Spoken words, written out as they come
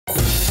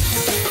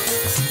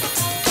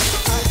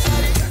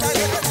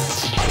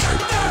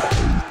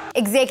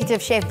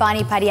Executive Chef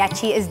Vanie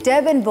Padayachee is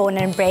Durban-born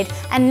and bred,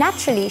 and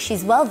naturally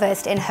she's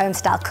well-versed in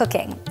home-style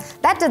cooking.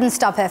 That didn't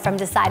stop her from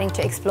deciding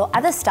to explore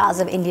other styles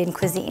of Indian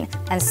cuisine,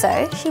 and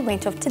so she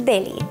went off to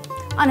Delhi.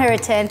 On her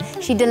return,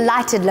 she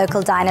delighted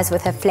local diners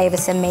with her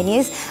flavoursome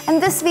menus,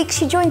 and this week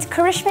she joins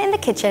Carishma in the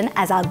kitchen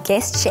as our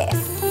guest chef.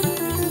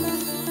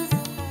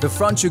 The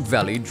Franschhoek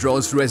Valley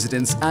draws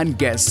residents and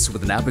guests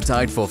with an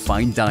appetite for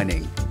fine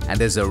dining, and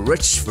there's a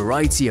rich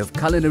variety of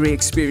culinary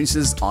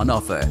experiences on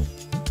offer.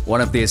 One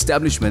of the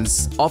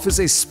establishments offers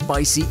a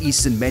spicy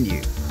Eastern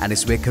menu, and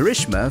is where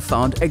Carishma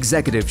found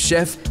Executive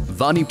Chef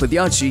Vanie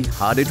Padayachee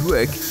hard at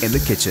work in the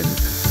kitchen.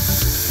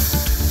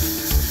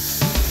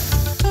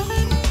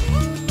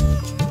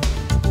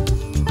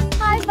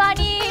 Hi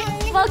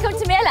Vanie, welcome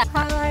to Mela.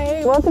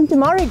 Hi, welcome to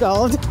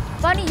Marigold.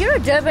 Vanie, you're a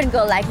Durban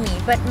girl like me,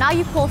 but now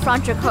you call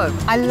Franschhoek home.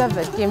 I love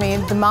it. You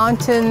mean the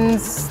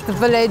mountains, the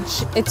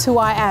village, it's who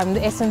I am,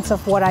 the essence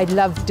of what I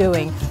love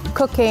doing,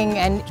 cooking,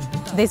 and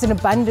there's an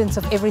abundance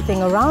of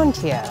everything around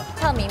here.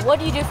 Tell me, what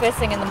do you do first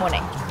thing in the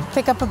morning?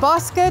 Pick up a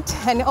basket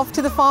and off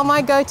to the farm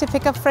I go to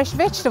pick up fresh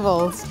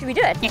vegetables. Should we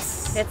do it?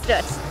 Yes. Let's do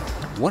it.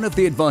 One of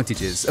the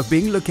advantages of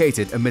being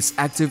located amidst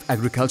active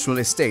agricultural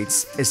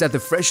estates is that the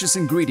freshest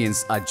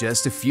ingredients are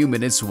just a few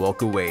minutes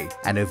walk away,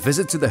 and a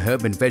visit to the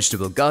herb and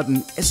vegetable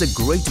garden is a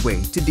great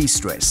way to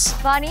de-stress.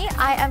 Vanie,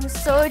 I am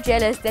so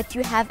jealous that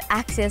you have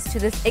access to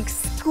this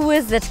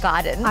exquisite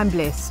garden. I'm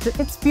blessed.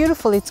 It's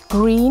beautiful, it's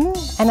green,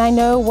 and I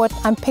know what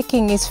I'm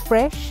picking is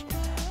fresh.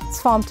 It's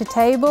farm to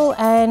table,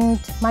 and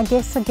my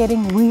guests are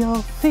getting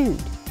real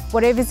food.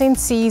 Whatever's in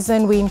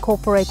season, we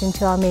incorporate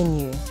into our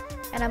menu.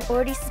 And I'm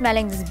already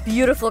smelling this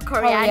beautiful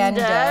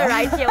coriander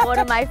right here, one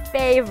of my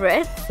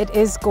favorites. It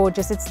is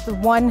gorgeous. It's the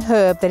one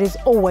herb that is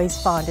always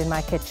found in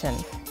my kitchen.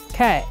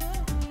 Okay.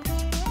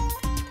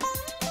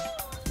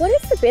 What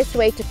is the best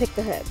way to pick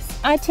the herbs?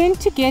 I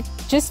tend to get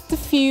just a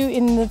few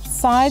in the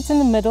sides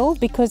and the middle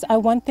because I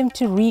want them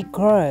to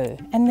regrow.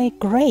 And they're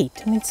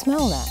great. I mean,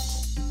 smell that.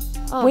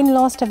 Oh. When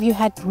last have you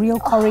had real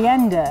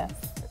coriander?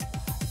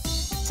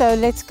 So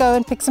let's go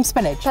and pick some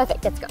spinach.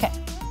 Perfect, let's go. Okay.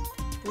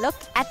 Look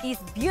at these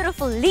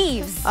beautiful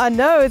leaves. I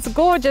know, it's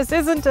gorgeous,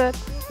 isn't it?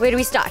 Where do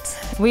we start?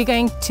 We're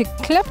going to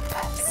clip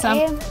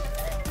some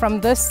from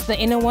the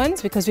inner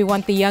ones, because we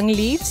want the young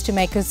leaves to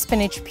make a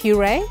spinach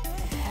puree.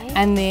 Okay.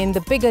 And then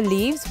the bigger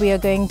leaves we are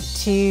going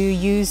to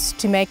use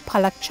to make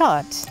palak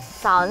chaat.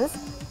 Sounds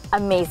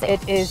amazing.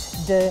 It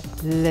is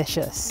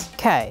delicious.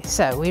 Okay,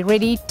 so we're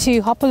ready to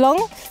hop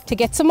along to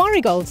get some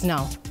marigolds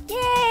now.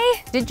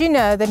 Yay! Did you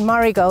know that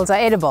marigolds are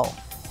edible?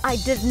 I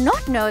did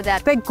not know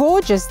that. They're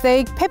gorgeous.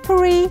 They're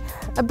peppery,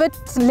 a bit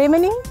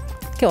lemony.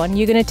 Go on,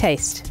 you're going to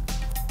taste.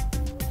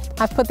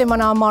 I've put them on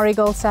our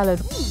marigold salad.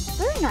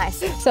 Very nice.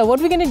 So what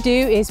we're going to do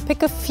is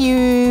pick a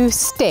few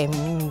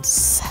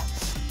stems.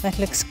 That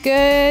looks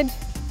good.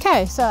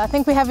 Okay, so I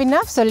think we have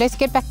enough. So let's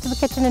get back to the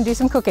kitchen and do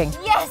some cooking.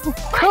 Yes!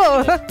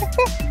 Cool.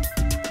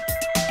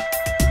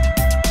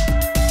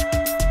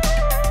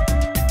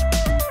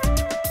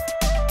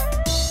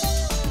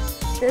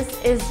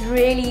 This is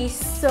really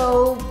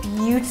so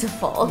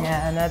beautiful.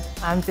 Yeah, and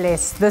I'm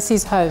blessed. This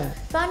is home.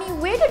 Vanie,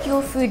 where did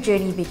your food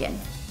journey begin?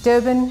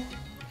 Durban.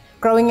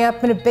 Growing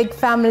up in a big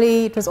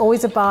family, it was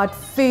always about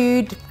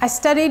food. I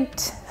studied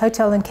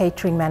hotel and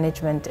catering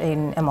management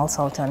in Emal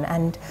Sultan,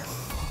 and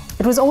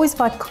it was always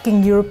about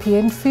cooking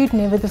European food,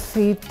 never the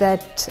food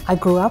that I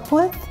grew up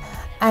with.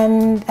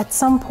 And at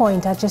some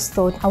point, I just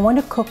thought, I want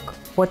to cook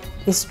what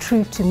is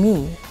true to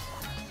me,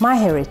 my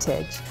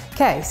heritage.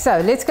 Okay, so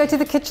let's go to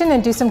the kitchen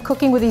and do some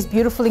cooking with these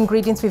beautiful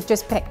ingredients we've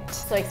just picked.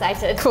 So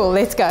excited. Cool,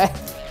 let's go.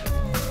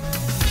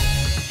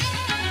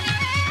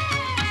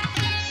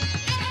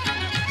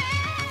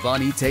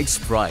 Vanie takes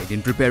pride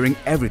in preparing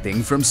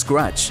everything from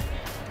scratch,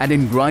 and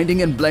in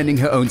grinding and blending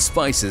her own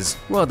spices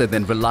rather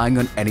than relying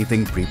on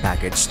anything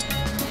pre-packaged.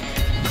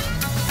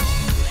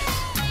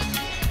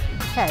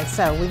 Okay,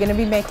 so we're going to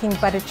be making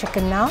butter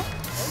chicken now.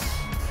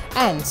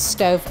 And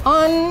stove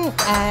on,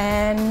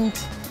 and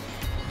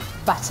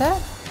butter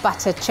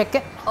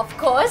chicken. Of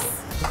course.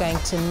 We're going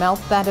to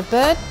melt that a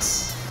bit.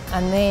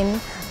 And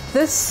then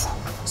this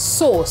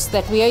sauce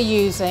that we are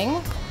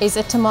using is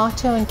a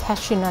tomato and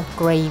cashew nut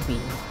gravy.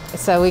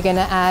 So we're going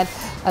to add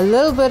a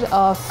little bit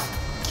of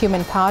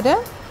cumin powder,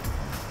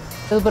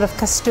 a little bit of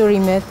kasturi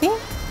methi,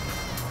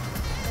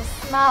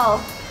 The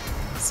smell.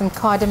 some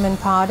cardamom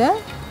powder,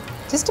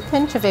 just a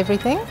pinch of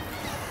everything.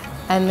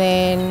 And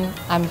then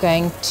I'm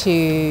going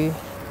to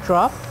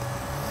drop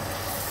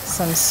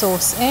some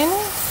sauce in.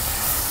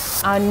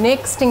 Our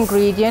next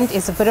ingredient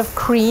is a bit of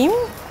cream.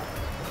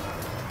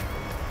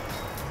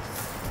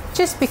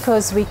 Just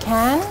because we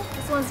can.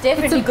 This one's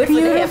definitely good for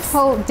the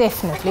hips.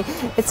 Definitely.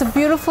 It's a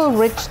beautiful,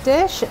 rich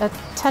dish, a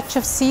touch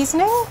of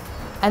seasoning.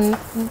 And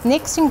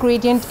next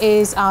ingredient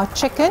is our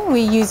chicken.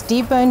 We use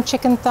deboned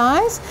chicken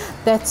thighs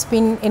that's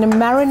been in a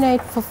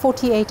marinade for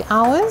 48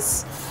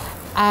 hours.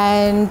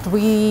 And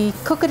we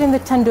cook it in the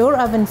tandoor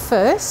oven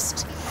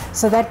first.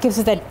 So that gives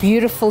it that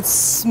beautiful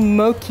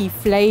smoky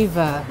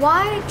flavor.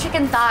 Why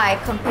chicken thigh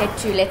compared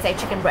to, let's say,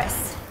 chicken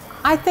breast?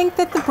 I think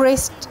that the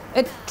breast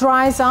It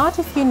dries out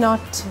if you're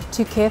not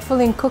too careful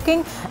in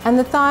cooking, and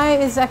the thigh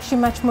is actually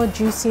much more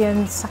juicy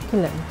and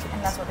succulent.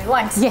 And that's what we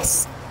want.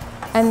 Yes.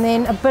 And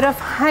then a bit of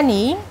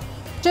honey,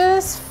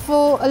 just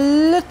for a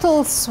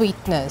little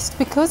sweetness.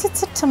 Because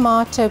it's a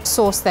tomato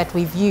sauce that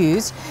we've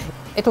used,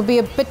 it'll be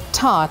a bit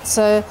tart,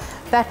 so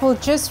that will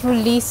just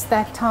release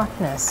that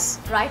tartness.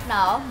 Right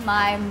now,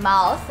 my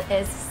mouth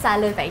is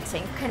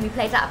salivating. Can we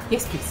plate up?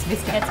 Yes, please.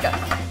 Let's go. Let's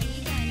go.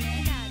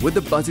 With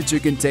the butter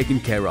chicken taken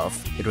care of,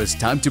 it was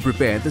time to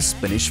prepare the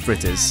spinach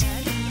fritters.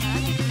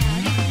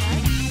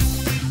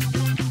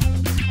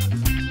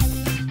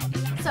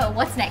 So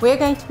what's next? We're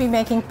going to be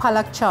making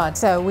palak chaat.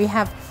 So we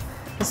have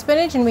the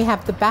spinach and we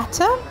have the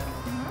batter.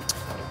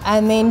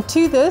 And then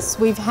to this,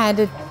 we've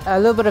added a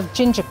little bit of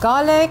ginger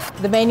garlic,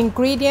 the main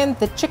ingredient,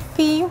 the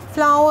chickpea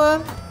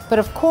flour, a bit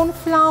of corn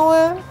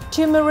flour,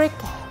 turmeric,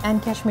 and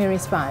Kashmiri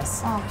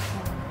spice.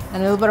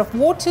 And a little bit of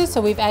water,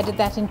 so we've added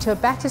that into a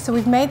batter. So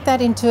we've made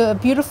that into a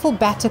beautiful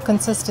batter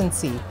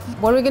consistency.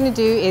 What we're going to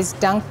do is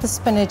dunk the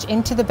spinach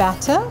into the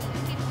batter.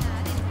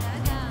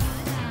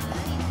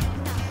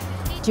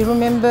 Do you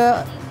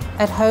remember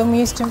at home we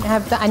used to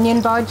have the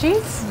onion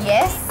bhajis?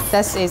 Yes.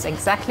 This is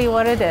exactly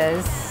what it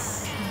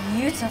is.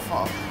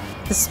 Beautiful.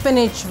 The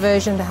spinach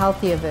version, the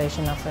healthier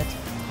version of it.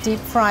 Deep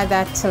fry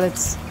that till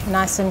it's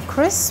nice and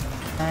crisp,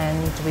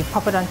 and we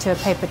pop it onto a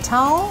paper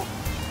towel.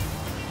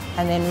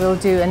 And then we'll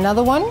do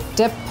another one.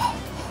 Dip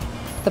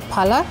the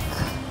palak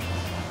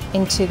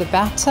into the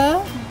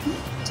batter.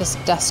 Just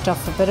dust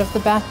off a bit of the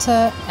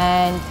batter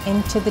and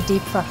into the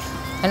deep fry.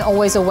 And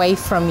always away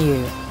from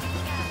you.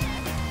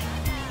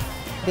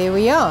 There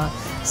we are.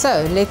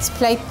 So let's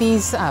plate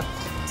these up.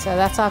 So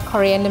that's our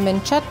coriander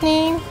mint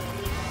chutney,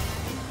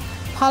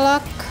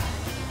 palak,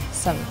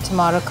 some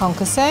tomato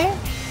concasse,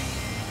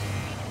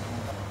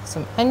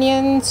 some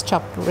onions,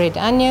 chopped red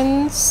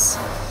onions,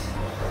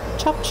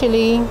 chopped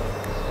chili,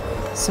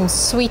 some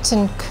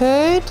sweetened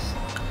curd,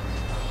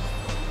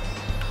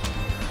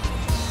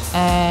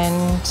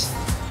 and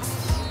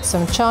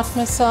some chaat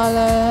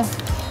masala.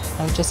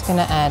 I'm just going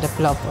to add a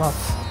blob of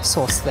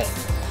sauce there.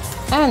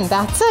 And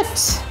that's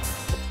it.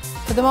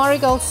 For the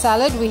Marigold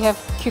salad, we have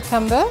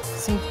cucumber,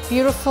 some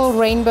beautiful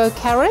rainbow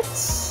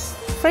carrots,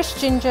 fresh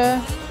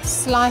ginger,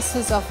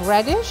 slices of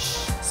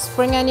radish,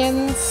 spring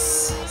onions,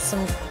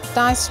 some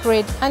diced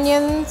red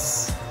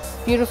onions,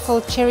 beautiful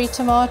cherry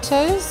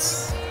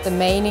tomatoes, the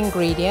main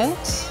ingredient,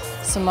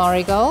 some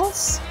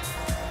marigolds,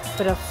 a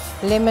bit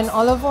of lemon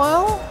olive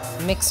oil.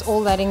 Mix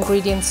all that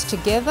ingredients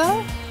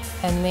together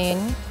and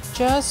then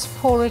just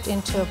pour it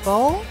into a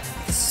bowl.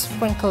 A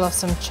sprinkle of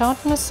some chaat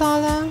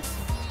masala,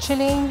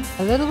 chili,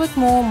 a little bit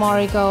more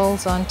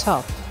marigolds on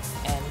top,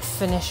 and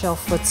finish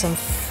off with some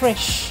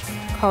fresh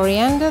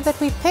coriander that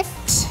we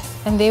picked.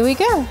 And there we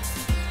go.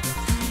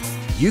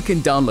 You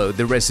can download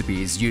the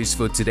recipes used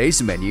for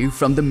today's menu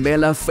from the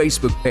Mela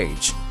Facebook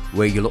page,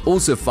 where you'll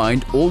also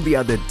find all the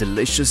other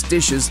delicious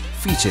dishes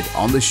featured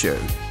on the show.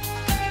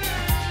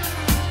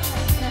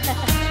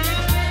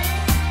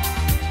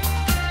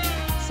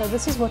 So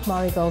this is what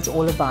Marigold's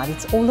all about.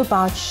 It's all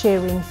about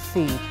sharing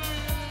food.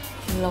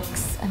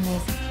 Looks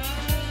amazing.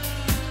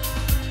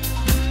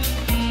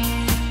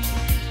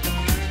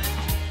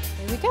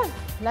 There we go.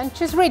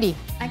 Lunch is ready.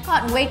 I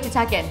can't wait to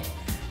tuck in.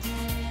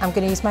 I'm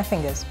going to use my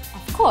fingers.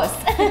 Of course.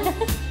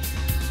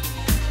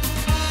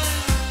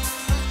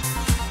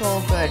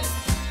 So good.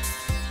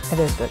 It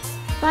is good.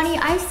 Vanie,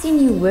 I've seen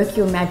you work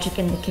your magic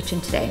in the kitchen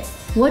today.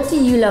 What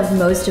do you love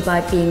most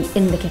about being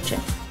in the kitchen?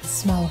 The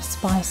smell of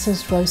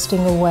spices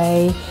roasting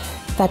away,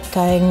 that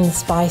going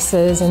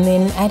spices, and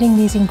then adding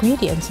these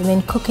ingredients and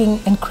then cooking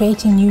and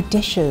creating new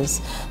dishes.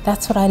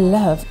 That's what I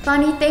love.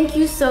 Vanie, thank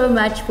you so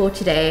much for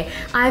today.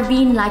 I've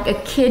been like a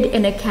kid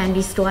in a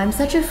candy store. I'm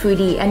such a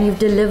foodie and you've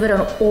delivered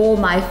on all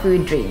my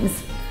food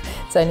dreams.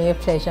 It's only a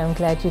pleasure. I'm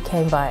glad you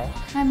came by.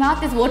 My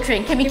mouth is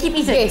watering. Can we keep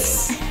eating?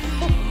 Yes.